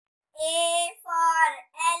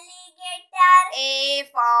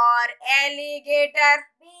for alligator.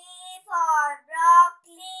 B for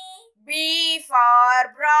broccoli. B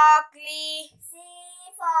for broccoli. C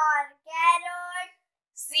for carrot.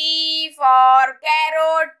 C for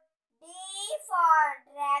carrot. D for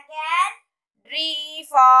dragon. D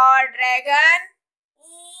for dragon.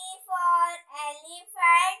 E for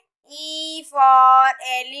elephant. E for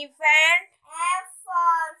elephant. F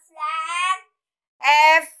for flag.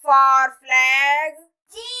 F for flag.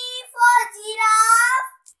 G for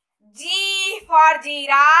giraffe. G for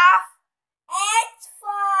giraffe. H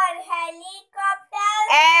for helicopter.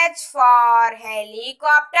 H for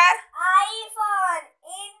helicopter. I for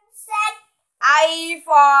insect. I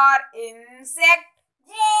for insect.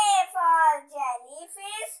 J for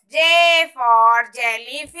jellyfish. J for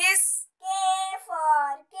jellyfish. K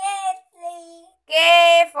for kettle.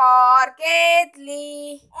 K for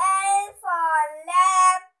kettle. L for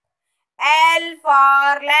lamp. L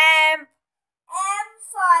for lamp. M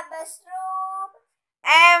for mushroom.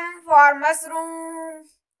 M for mushroom.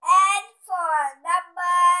 N for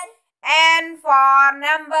number. N for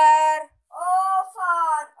number. O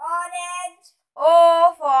for orange.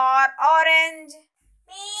 O for orange.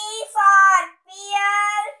 P for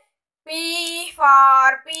pear. P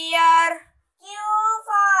for pear. Q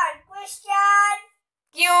for question.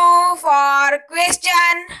 Q for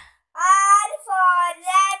question. R for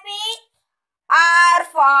rabbit. R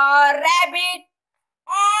for rabbit.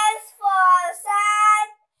 S for sun.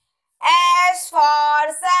 S for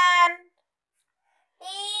sun. T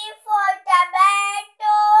for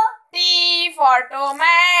tomato. T for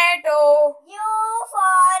tomato. U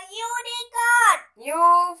for unicorn.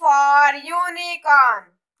 U for unicorn.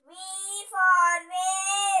 V for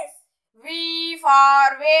vase. V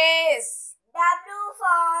for vase. W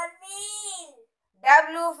for wheel.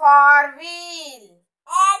 W for wheel.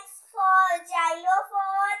 X for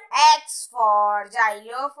xylophone. X for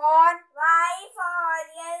xylophone. Y for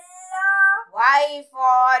yellow. Y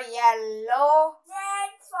for yellow. Z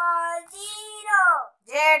for zero.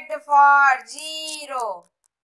 Z for zero.